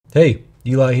Hey,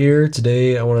 Eli here.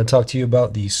 Today I want to talk to you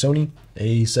about the Sony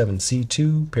A7C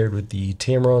II paired with the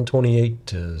Tamron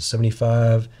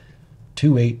 28-75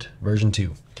 2.8 version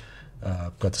 2.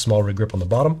 Got the SmallRig grip on the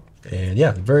bottom, and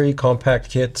yeah, very compact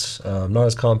kit. Not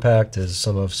as compact as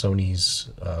some of Sony's,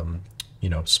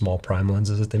 small prime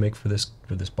lenses that they make for this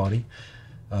body,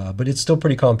 but it's still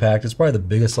pretty compact. It's probably the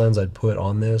biggest lens I'd put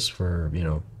on this for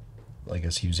I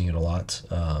guess using it a lot.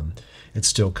 It's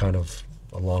still kind of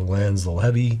a long lens, a little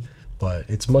heavy, but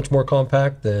it's much more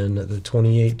compact than the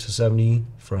 28-70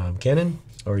 from Canon,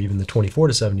 or even the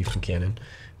 24-70 from Canon.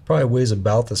 Probably weighs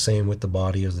about the same with the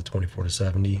body as the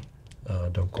 24-70.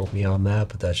 Don't quote me on that,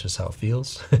 but that's just how it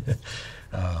feels.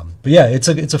 But yeah, it's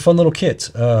a fun little kit.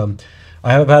 I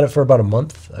have had it for about a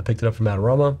month. I picked it up from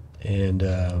Adorama, and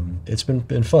it's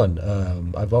been fun.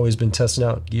 I've always been testing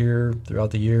out gear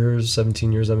throughout the years.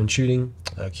 17 years I've been shooting.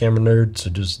 Camera nerd, so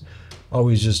just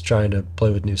always just trying to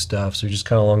play with new stuff. So just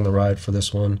kind of along the ride for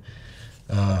this one.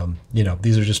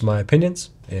 These are just my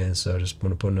opinions, and so I just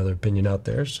want to put another opinion out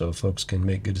there so folks can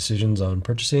make good decisions on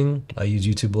purchasing. I use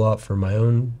YouTube a lot for my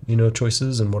own,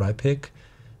 choices and what I pick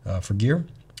for gear,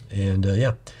 and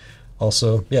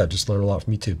also, just learn a lot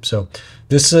from YouTube. So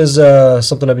this is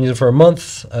something I've been using for a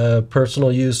month,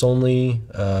 personal use only.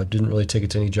 Didn't really take it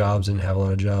to any jobs, didn't have a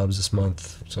lot of jobs this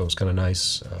month, so it was kind of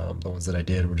nice. The ones that I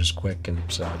did were just quick, and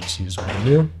so I just used what I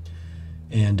knew.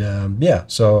 And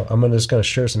so I'm going to just kind of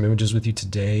share some images with you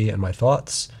today and my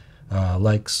thoughts,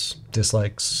 likes,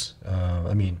 dislikes.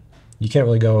 You can't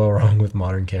really go wrong with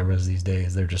modern cameras these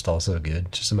days. They're just all so good.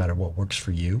 It's just a matter of what works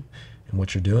for you and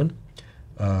what you're doing.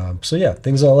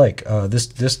 Things I like. This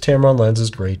Tamron lens is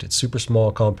great. It's super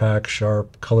small, compact,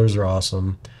 sharp. Colors are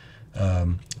awesome.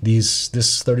 This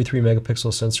 33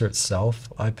 megapixel sensor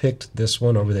itself, I picked this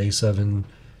one over the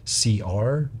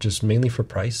A7CR just mainly for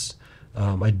price.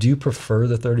 I do prefer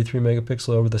the 33 megapixel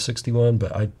over the 61,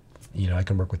 but I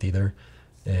can work with either,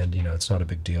 and it's not a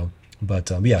big deal.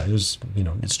 But it was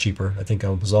it's cheaper. I think I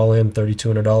was all in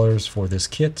 $3,200 for this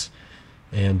kit.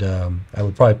 And I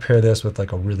would probably pair this with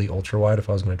like a really ultra wide if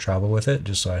I was going to travel with it,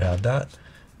 just so I'd have that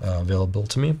available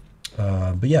to me.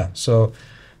 So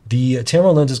the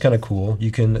Tamron lens is kind of cool.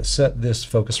 You can set this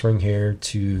focus ring here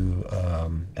to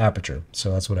aperture.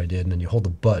 So that's what I did. And then you hold the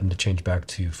button to change back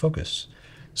to focus.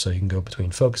 So you can go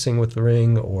between focusing with the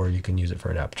ring, or you can use it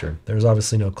for an aperture. There's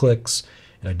obviously no clicks,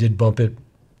 and I did bump it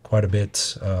quite a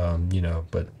bit,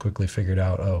 but quickly figured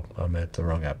out, oh, I'm at the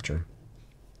wrong aperture.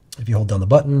 If you hold down the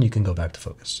button, you can go back to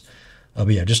focus.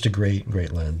 Just a great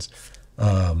lens.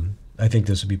 I think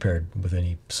this would be paired with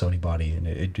any Sony body, and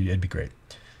it'd be great.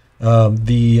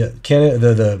 The Canon,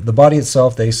 the body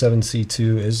itself, the A7C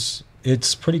II,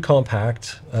 it's pretty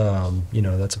compact.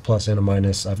 That's a plus and a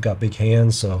minus. I've got big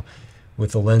hands, so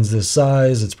with a lens this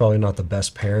size, it's probably not the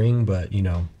best pairing, but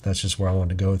that's just where I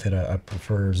wanted to go with it. I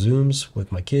prefer zooms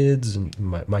with my kids and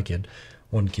my kid.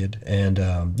 One kid, and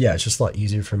it's just a lot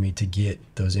easier for me to get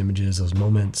those images, those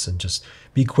moments, and just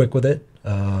be quick with it.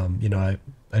 I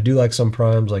do like some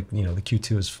primes, like the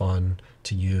Q2 is fun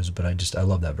to use, but I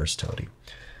love that versatility.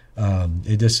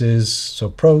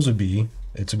 Pros would be,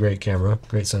 it's a great camera,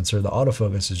 great sensor. The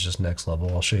autofocus is just next level.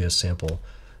 I'll show you a sample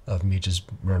of me just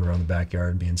running around the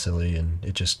backyard being silly, and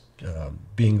it just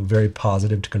being very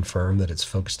positive to confirm that it's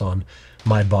focused on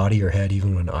my body or head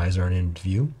even when eyes aren't in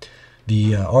view.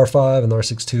 The R5 and the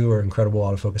R6 II are incredible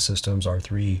autofocus systems,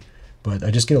 R3, but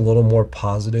I just get a little more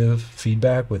positive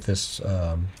feedback with this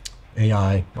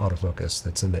AI autofocus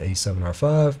that's in the A7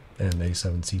 R5 and the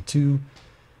A7C II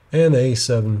and the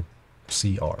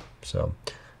A7CR. So,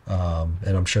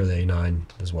 and I'm sure the A9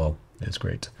 as well is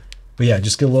great. But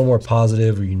just get a little more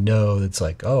positive, or it's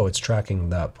like, oh, it's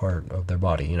tracking that part of their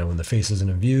body. When the face isn't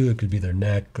in view, it could be their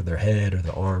neck or their head or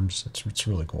their arms. It's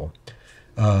really cool.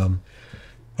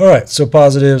 All right, so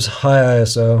positives, high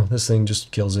ISO. This thing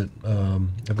just kills it.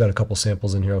 I've got a couple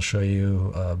samples in here I'll show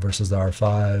you versus the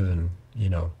R5, and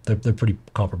they're pretty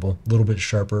comparable. A little bit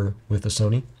sharper with the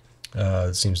Sony.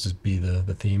 It seems to be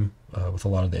the theme with a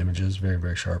lot of the images. Very,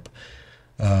 very sharp.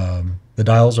 The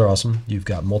dials are awesome. You've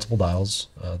got multiple dials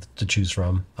to choose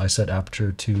from. I set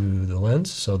aperture to the lens,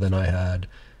 so then I had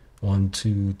 1,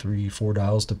 2, 3, 4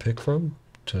 dials to pick from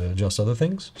to adjust other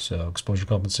things. So exposure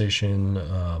compensation,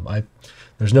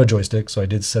 there's no joystick, so I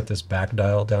did set this back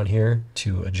dial down here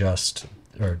to adjust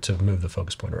or to move the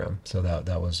focus point around. So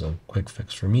that was a quick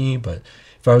fix for me, but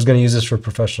if I was going to use this for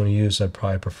professional use, I'd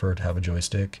probably prefer to have a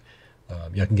joystick. I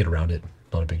can get around it,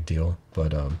 not a big deal.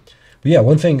 But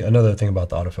another thing about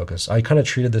the autofocus, I kind of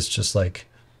treated this just like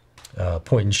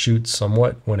point and shoot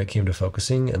somewhat when it came to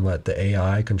focusing, and let the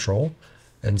AI control.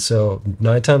 And so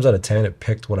 9 times out of 10, it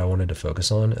picked what I wanted to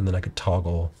focus on, and then I could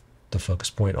toggle the focus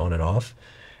point on and off.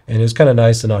 And it was kind of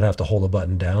nice to not have to hold a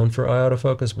button down for eye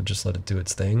autofocus, but just let it do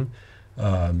its thing.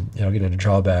 Getting into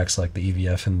drawbacks like the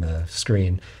EVF in the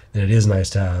screen, and it is nice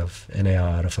to have an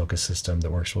AI autofocus system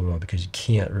that works really well because you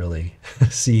can't really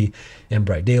see in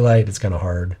bright daylight. It's kind of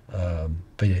hard,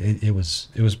 but it was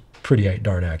pretty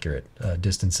darn accurate.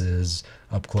 Distances,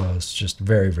 up close, just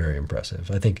very, very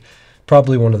impressive. I think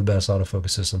probably one of the best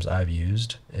autofocus systems I've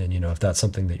used, and if that's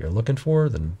something that you're looking for,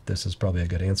 then this is probably a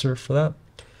good answer for that.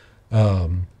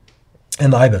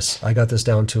 And the IBIS, I got this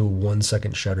down to 1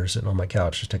 second shutter sitting on my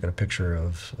couch, just taking a picture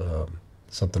of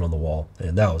something on the wall,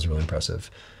 and that was really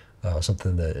impressive.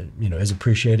 Something that is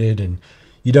appreciated, and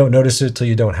you don't notice it till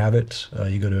you don't have it.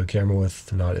 You go to a camera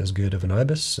with not as good of an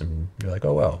IBIS, and you're like,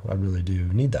 oh wow, I really do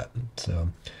need that. So,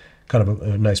 kind of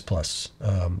a nice plus.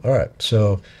 All right,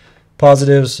 so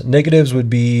positives, negatives would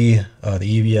be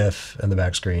the EVF and the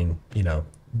back screen.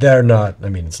 They're not. I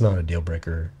mean, it's not a deal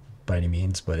breaker by any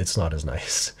means, but it's not as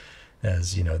nice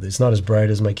as it's not as bright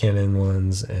as my Canon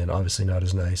ones, and obviously not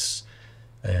as nice.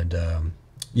 And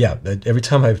yeah, every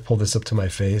time I pull this up to my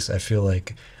face, I feel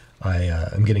like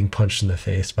I'm getting punched in the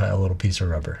face by a little piece of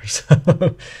rubber.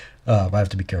 So I have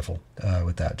to be careful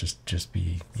with that. Just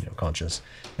be conscious.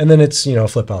 And then it's a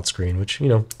flip out screen, which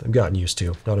I've gotten used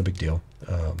to. Not a big deal,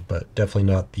 but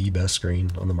definitely not the best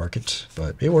screen on the market.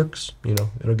 But it works.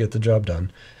 It'll get the job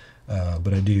done.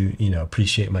 But I do,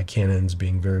 appreciate my Canons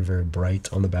being very, very bright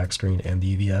on the back screen and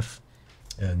the EVF.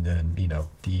 And then,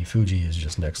 the Fuji is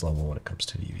just next level when it comes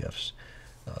to the EVFs,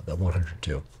 the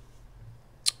 102.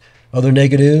 Other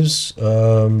negatives,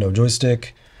 no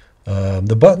joystick.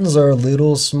 The buttons are a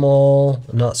little small,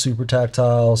 not super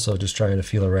tactile, so just trying to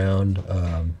feel around.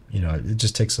 It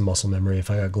just takes some muscle memory.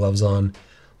 If I got gloves on,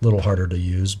 a little harder to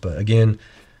use. But again,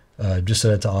 just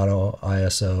set it to auto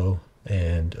ISO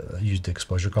and used the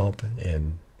exposure comp,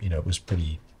 and it was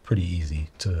pretty easy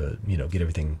to get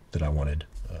everything that I wanted.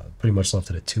 Pretty much left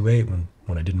it at 2.8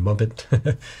 when I didn't bump it.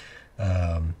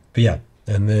 But yeah,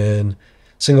 and then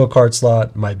single card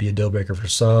slot might be a deal breaker for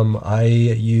some. I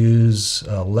use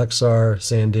Lexar,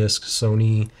 SanDisk,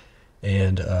 Sony,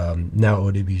 and now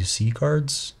OWC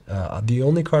cards. The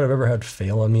only card I've ever had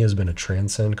fail on me has been a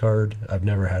Transcend card. I've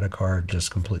never had a card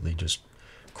just completely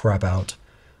crap out.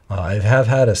 I have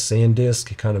had a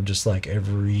SanDisk, kind of just like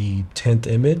every 10th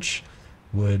image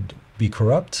would be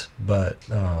corrupt, but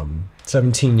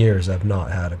 17 years I've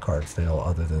not had a card fail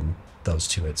other than those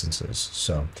 2 instances.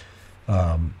 So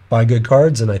buy good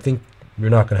cards, and I think you're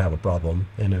not going to have a problem.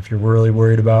 And if you're really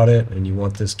worried about it and you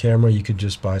want this camera, you could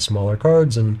just buy smaller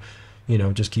cards and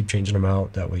just keep changing them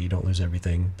out. That way you don't lose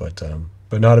everything. But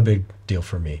not a big deal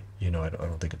for me. I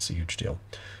don't think it's a huge deal.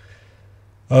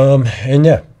 And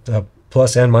yeah.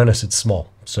 Plus and minus, it's small.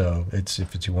 So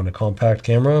if you want a compact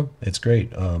camera, it's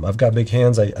great. I've got big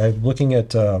hands. I'm looking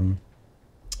at,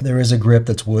 there is a grip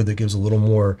that's wood that gives a little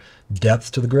more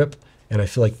depth to the grip, and I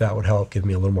feel like that would help give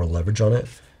me a little more leverage on it.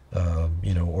 I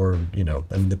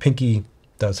mean, the pinky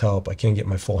does help. I can't get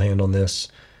my full hand on this,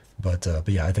 but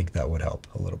yeah, I think that would help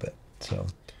a little bit. So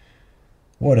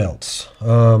what else?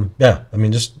 Yeah, I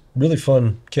mean, just really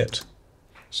fun kit.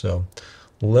 So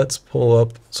let's pull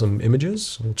up some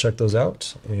images. We'll check those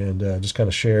out and just kind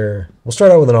of share. We'll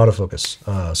start out with an autofocus.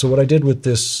 So what I did with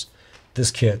this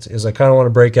kit is I kind of want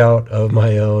to break out of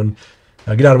my own,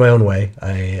 get out of my own way.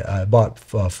 I bought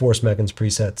Forrest Mechan's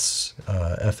presets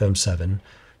FM7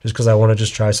 just because I want to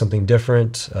just try something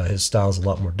different. His style is a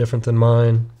lot more different than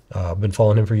mine. I've been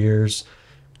following him for years.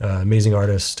 Amazing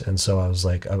artist, and so I was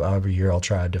like, every year I'll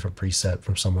try a different preset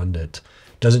from someone that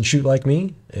doesn't shoot like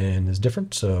me and is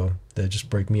different, so they just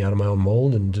break me out of my own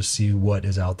mold and just see what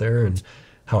is out there and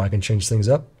how I can change things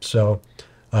up. So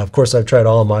of course I've tried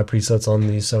all of my presets on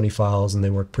these Sony files and they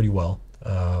work pretty well.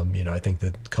 I think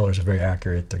the colors are very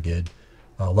accurate. They're good,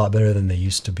 a lot better than they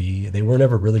used to be. They were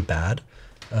never really bad.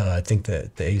 I think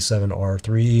that the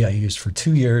A7R3 I used for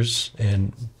 2 years,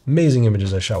 and amazing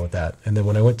images I shot with that. And then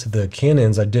when I went to the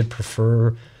Canons, I did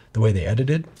prefer the way they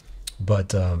edited,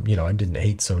 but I didn't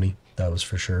hate Sony. That was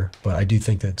for sure. But I do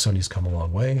think that Sony's come a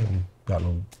long way and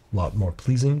gotten a lot more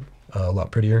pleasing, a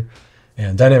lot prettier,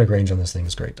 and dynamic range on this thing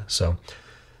is great. So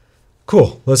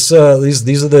cool. Let's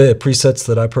these are the presets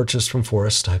that I purchased from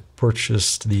Forrest. I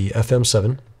purchased the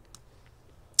FM7,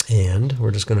 and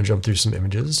we're just going to jump through some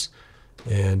images.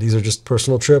 And these are just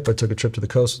personal trip. I took a trip to the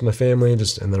coast with my family, and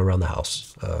then around the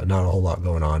house. Not a whole lot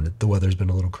going on. The weather's been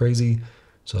a little crazy,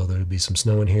 so there'll be some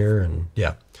snow in here, and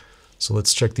yeah. So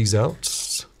let's check these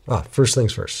out. First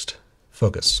things first,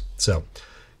 focus. So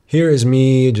here is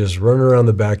me just running around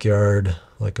the backyard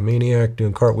like a maniac,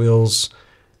 doing cartwheels,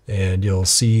 and you'll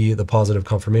see the positive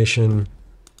confirmation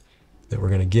that we're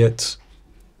going to get.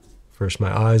 First,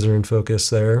 my eyes are in focus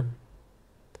there.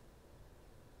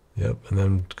 Yep, and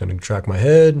then going to track my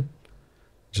head.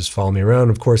 Just follow me around.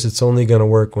 Of course, it's only going to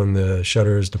work when the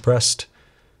shutter is depressed,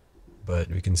 but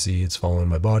we can see it's following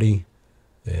my body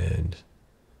and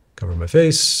cover my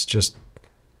face. Just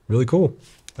really cool.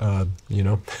 You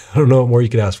know, I don't know what more you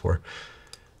could ask for.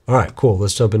 All right, cool.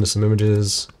 Let's jump into some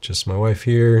images. Just my wife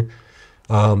here.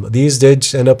 These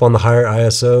did end up on the higher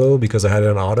ISO because I had it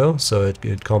on auto, so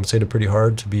it compensated pretty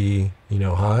hard to be, you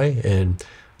know, high. And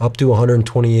up to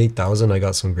 128,000, I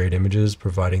got some great images,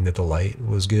 providing that the light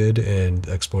was good and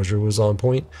exposure was on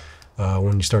point.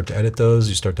 When you start to edit those,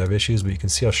 you start to have issues, but you can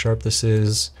see how sharp this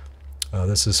is.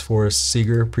 This is Forrest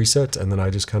Seeger preset, and then I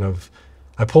just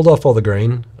I pulled off all the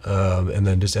grain and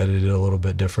then just edited it a little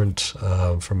bit different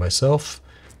for myself.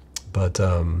 But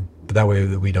that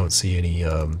way we don't see any,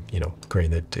 you know,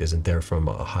 grain that isn't there from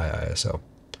a high ISO.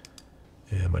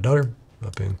 And my daughter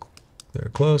up in there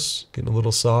close, getting a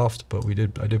little soft, but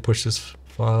I did push this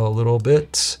file a little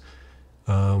bit.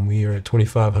 We are at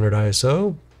 2500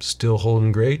 ISO, still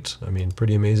holding great. I mean,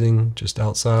 pretty amazing. Just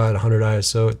outside 100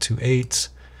 ISO at 2.8.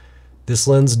 This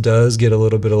lens does get a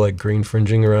little bit of like green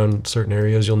fringing around certain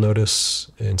areas, you'll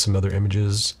notice in some other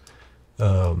images. See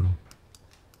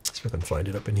if I can find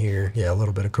it up in here. Yeah, a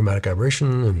little bit of chromatic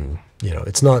aberration, and you know,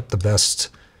 it's not the best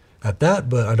at that,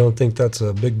 but I don't think that's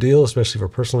a big deal, especially for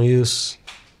personal use.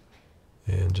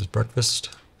 And just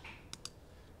breakfast.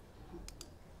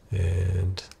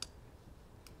 And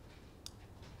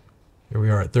here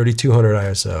we are at 3200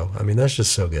 ISO. I mean, that's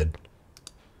just so good.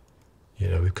 You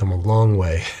know, we've come a long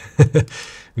way.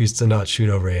 We used to not shoot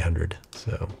over 800.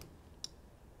 So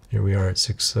here we are at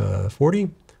 640,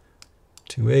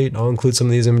 2.8. I'll include some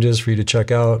of these images for you to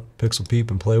check out, pixel peep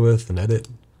and play with and edit.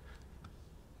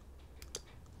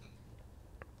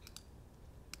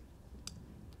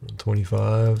 And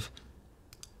 25.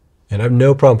 And I have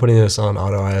no problem putting this on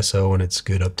auto ISO when it's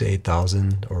good up to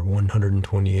 8,000 or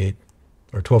 128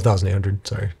 or 12,800.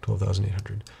 Sorry,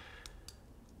 12,800.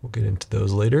 We'll get into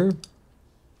those later.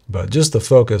 But just the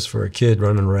focus for a kid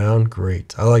running around,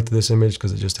 great. I liked this image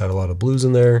because it just had a lot of blues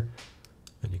in there.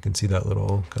 And you can see that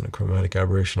little kind of chromatic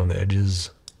aberration on the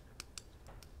edges.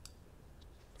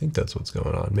 I think that's what's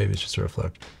going on. Maybe it's just a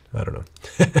reflect. I don't know.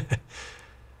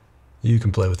 You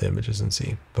can play with images and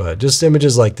see. But just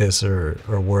images like this are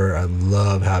where I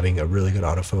love having a really good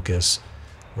autofocus,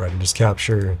 where I can just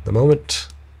capture the moment,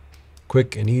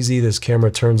 quick and easy. This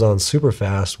camera turns on super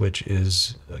fast, which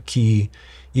is a key.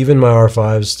 Even my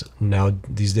R5s now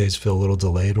these days feel a little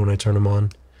delayed when I turn them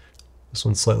on. This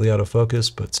one's slightly out of focus,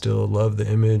 but still love the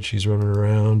image. She's running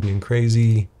around, being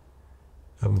crazy,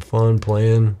 having fun,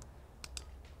 playing.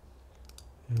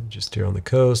 And just here on the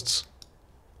coasts.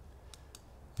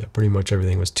 Yeah, pretty much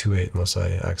everything was 2.8 unless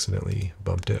I accidentally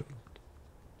bumped it.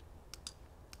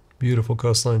 Beautiful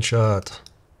coastline shot.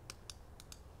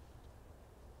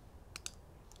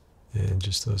 And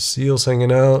just those seals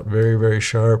hanging out, very, very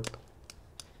sharp.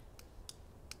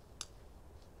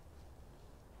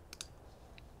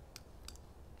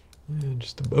 And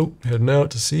just a boat heading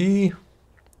out to sea.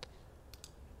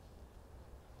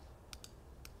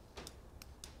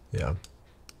 Yeah,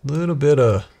 a little bit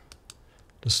of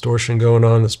distortion going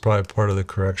on. That's probably part of the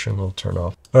correction. I'll turn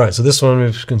off. All right, so this one,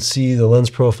 you can see the lens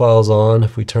profile is on.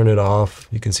 If we turn it off,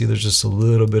 you can see there's just a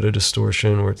little bit of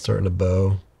distortion where it's starting to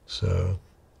bow. So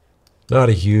not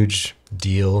a huge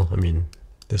deal. I mean,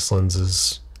 this lens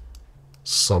is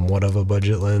somewhat of a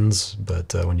budget lens,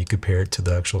 but when you compare it to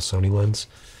the actual Sony lens,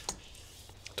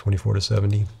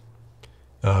 24-70.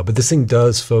 But this thing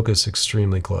does focus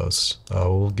extremely close.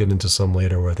 We'll get into some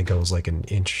later where I think I was like an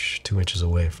inch, 2 inches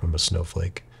away from a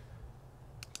snowflake.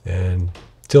 And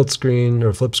tilt screen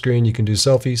or flip screen, you can do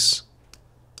selfies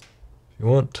if you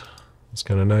want. It's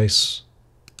kind of nice.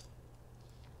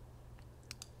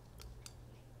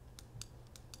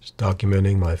 Just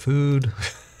documenting my food.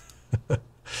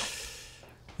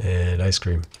 And ice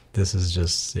cream. This is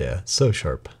just, yeah, so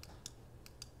sharp.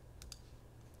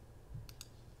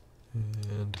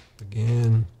 And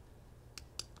again,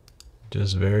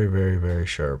 just very, very, very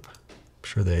sharp. I'm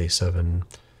sure the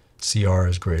A7CR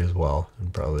is great as well,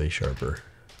 and probably sharper.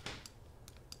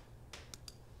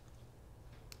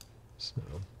 So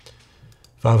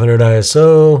 500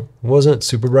 ISO wasn't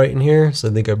super bright in here, so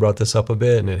I think I brought this up a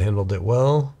bit and it handled it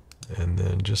well. And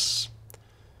then just a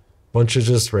bunch of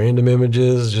just random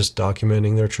images, just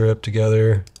documenting their trip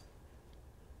together.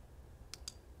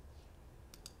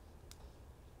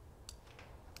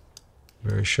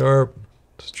 Very sharp.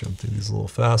 Let's jump through these a little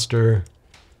faster.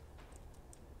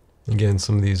 Again,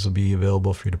 some of these will be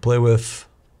available for you to play with.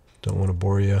 Don't want to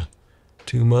bore you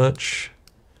too much.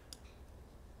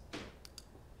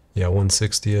 Yeah,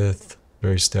 1/60th,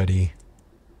 very steady.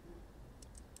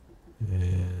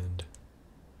 And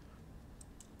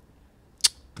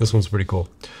this one's pretty cool.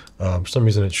 For some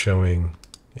reason it's showing,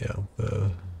 yeah,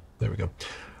 there we go.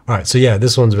 All right, so yeah,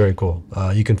 this one's very cool.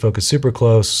 You can focus super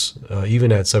close,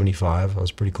 even at 75. I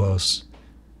was pretty close.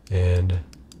 And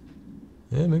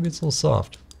yeah, maybe it's a little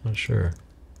soft. Not sure.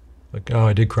 Like, oh,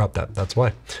 I did crop that. That's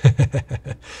why.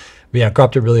 But yeah, I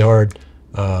cropped it really hard.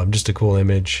 Just a cool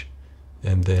image.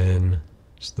 And then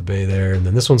just the bay there. And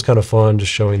then this one's kind of fun,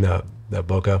 just showing that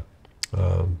bokeh.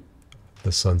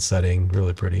 The sun setting,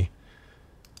 really pretty.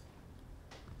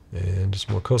 And just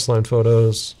more coastline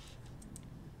photos.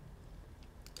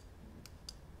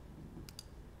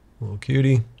 Little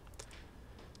cutie.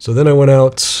 So then I went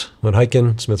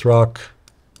hiking, Smith Rock,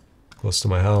 close to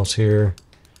my house here.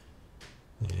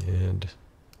 And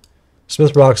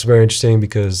Smith Rock's very interesting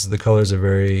because the colors are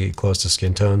very close to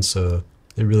skin tones, so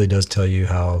it really does tell you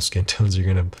how skin tones are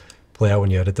going to play out when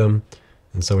you edit them.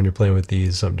 And so when you're playing with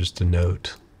these, something just to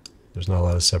note, there's not a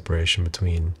lot of separation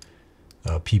between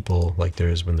people like there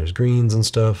is when there's greens and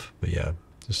stuff. But yeah,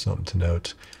 just something to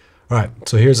note. All right,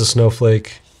 so here's a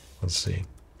snowflake. Let's see.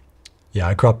 Yeah,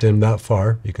 I cropped in that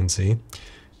far, you can see.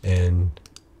 And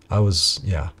I was,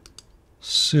 yeah,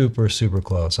 super, super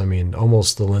close. I mean,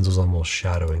 almost the lens was almost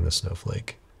shadowing the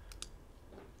snowflake.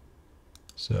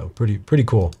 So pretty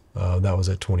cool. That was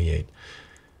at 28,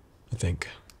 I think.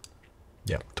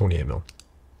 Yeah, 28 mil.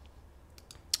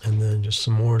 And then just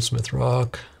some more Smith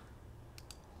Rock.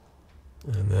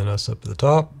 And then us up at the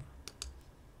top.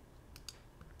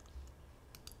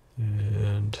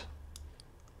 And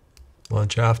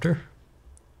lunch after.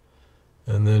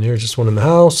 And then here's just one in the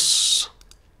house.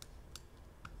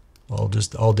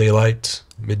 All daylight,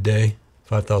 midday,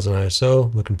 5000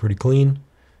 ISO, looking pretty clean.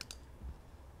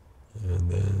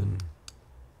 And then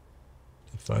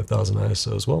 5000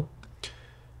 ISO as well.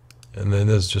 And then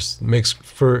this just makes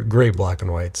for great black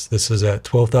and whites. This is at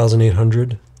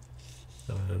 12,800.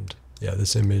 And yeah,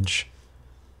 this image,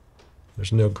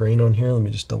 there's no grain on here. Let me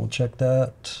just double check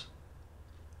that.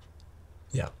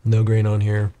 Yeah, no grain on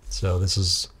here. So this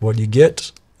is what you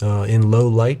get in low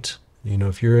light. You know,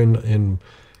 if you're in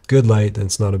good light, then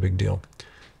it's not a big deal.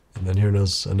 And then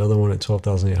here's another one at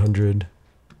 12,800.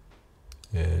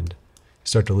 And you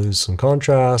start to lose some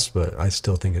contrast, but I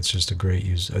still think it's just a great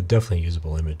a definitely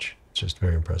usable image. It's just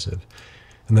very impressive.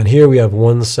 And then here we have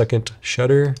 1 second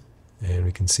shutter, and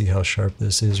we can see how sharp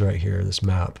this is right here, this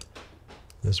map.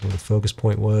 This is where the focus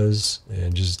point was,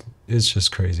 and it's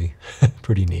just crazy.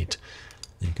 Pretty neat.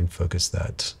 You can focus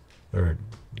that, or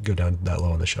go down that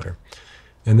low on the shutter.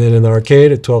 And then in the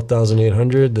arcade at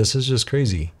 12,800, this is just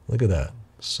crazy. Look at that.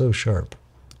 So sharp.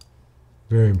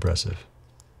 Very impressive.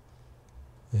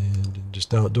 And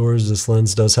just outdoors, this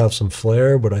lens does have some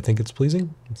flare, but I think it's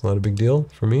pleasing. It's not a big deal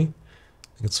for me.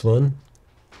 I think it's fun.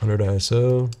 100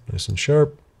 ISO, nice and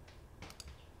sharp.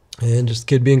 And just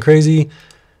kid being crazy.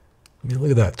 I mean, look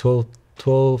at that,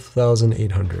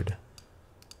 12,800.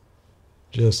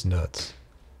 Just nuts.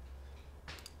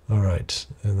 All right,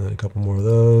 and then a couple more of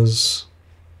those.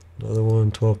 Another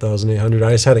one, 12,800.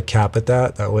 I just had a cap at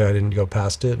that. That way I didn't go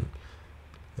past it.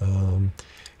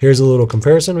 Here's a little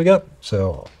comparison we got.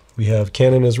 So we have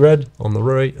Canon is red on the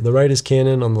right. The right is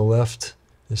Canon, on the left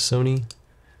is Sony.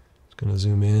 Just gonna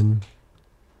zoom in.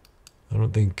 I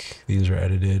don't think these are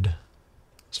edited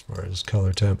as far as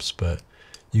color temps, but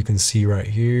you can see right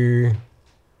here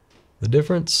the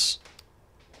difference.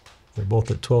 They're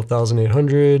both at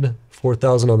 12,800,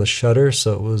 4,000 on the shutter.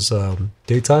 So it was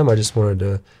daytime. I just wanted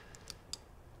to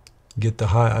get the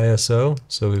high ISO.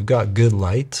 So we've got good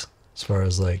light as far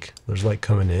as like there's light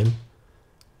coming in.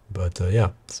 But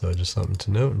yeah, so just something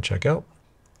to note and check out.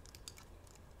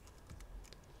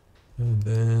 And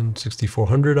then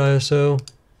 6400 ISO.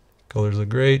 Colors look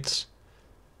great.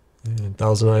 And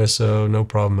 1000 ISO, no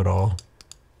problem at all.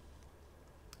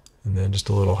 And then just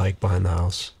a little hike behind the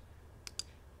house.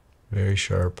 Very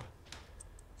sharp.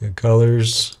 Good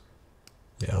colors.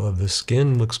 Yeah, I love this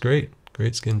skin. Looks great.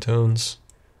 Great skin tones.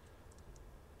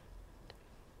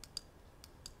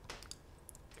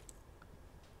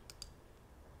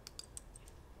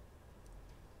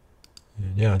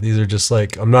 And yeah, these are just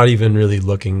like, I'm not even really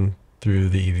looking through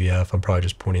the EVF. I'm probably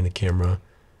just pointing the camera.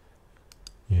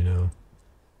 You know,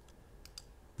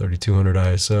 3200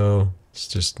 ISO. It's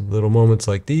just little moments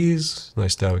like these.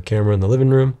 Nice to have a camera in the living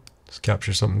room. Just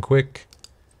capture something quick.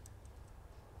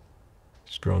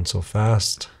 It's growing so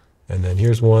fast. And then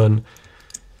here's one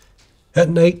at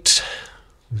night.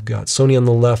 we've got Sony on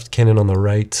the left, Canon on the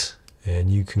right,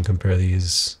 and you can compare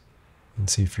these and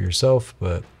see for yourself,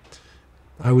 but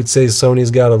I would say Sony's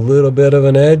got a little bit of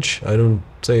an edge. I don't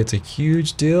say it's a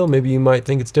huge deal. Maybe you might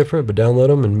think it's different, but download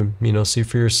them and, you know, see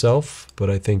for yourself.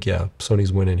 But I think, yeah,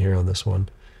 Sony's winning here on this one.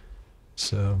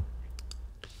 So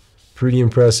pretty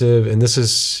impressive. And this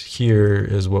is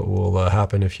what will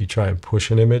happen if you try and push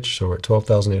an image. So we're at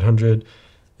 12,800,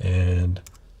 and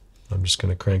I'm just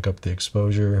going to crank up the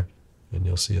exposure, and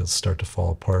you'll see it'll start to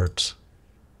fall apart.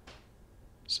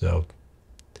 So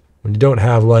when you don't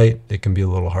have light, it can be a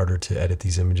little harder to edit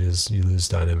these images. You lose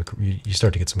dynamic, you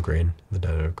start to get some grain, the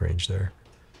dynamic range there.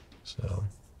 So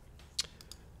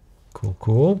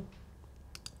cool.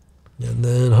 And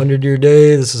then 100-year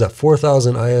day, this is at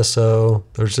 4,000 ISO.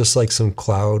 There's just like some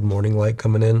cloud morning light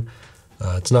coming in.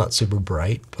 It's not super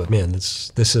bright, but man,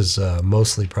 this is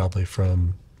mostly probably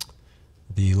from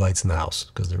the lights in the house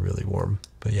because they're really warm.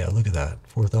 But yeah, look at that,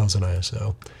 4,000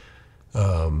 ISO.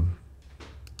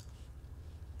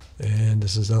 And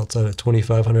this is outside at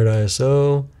 2,500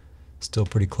 ISO. Still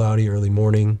pretty cloudy, early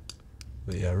morning.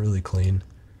 But yeah, really clean.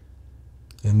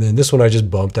 And then this one I just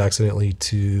bumped accidentally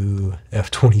to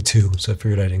f22. So I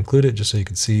figured I'd include it just so you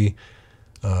could see.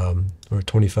 We're at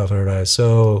 2,500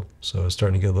 ISO. So it's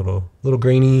starting to get a little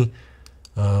grainy.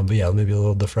 But yeah, maybe a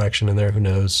little diffraction in there. Who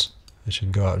knows? I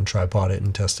should go out and tripod it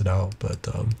and test it out. But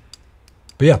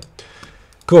yeah,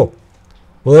 cool.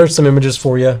 Well, there's some images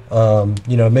for you.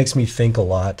 You know, it makes me think a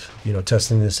lot, you know,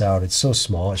 testing this out. It's so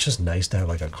small. It's just nice to have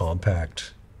like a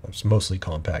compact, it's mostly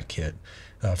compact kit.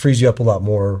 Frees you up a lot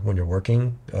more when you're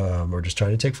working or just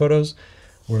trying to take photos.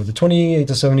 Where the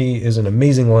 28-70 is an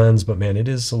amazing lens, but man, it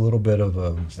is a little bit of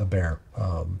a bear.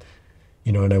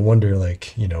 You know, and I wonder,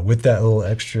 like, you know, with that little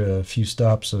extra few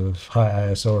stops of high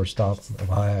ISO or stop of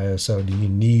high ISO, do you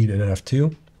need an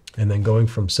f2? And then going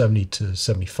from 70 to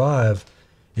 75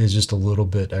 is just a little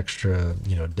bit extra,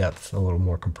 you know, depth, a little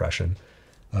more compression.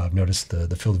 I've noticed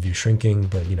the field of view shrinking,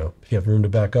 but you know, if you have room to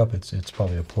back up, it's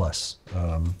probably a plus.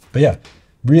 But yeah,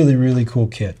 really cool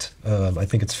kit. I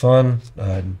think it's fun.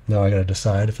 Now I got to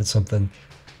decide if it's something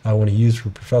I want to use for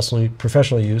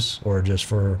professional use or just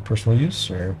for personal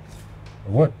use or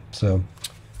what. So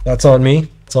that's on me.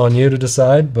 It's on you to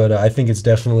decide. But I think it's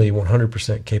definitely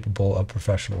 100% capable of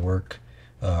professional work.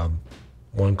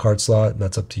 One card slot, and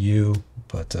that's up to you.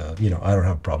 But, you know, I don't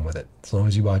have a problem with it. As long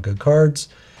as you buy good cards.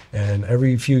 And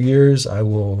every few years, I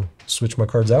will switch my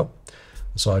cards out.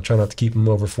 So I try not to keep them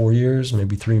over 4 years,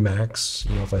 maybe 3 max.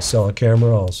 You know, if I sell a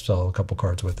camera, I'll sell a couple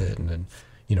cards with it and then,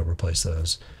 you know, replace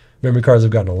those. Memory cards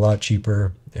have gotten a lot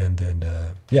cheaper. And then,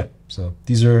 yeah, so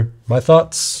these are my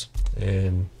thoughts.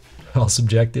 And all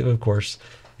subjective, of course.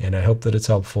 And I hope that it's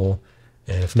helpful.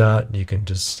 And if not, you can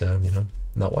just, you know,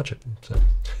 not watch it. So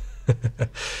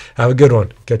have a good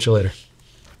one. Catch you later.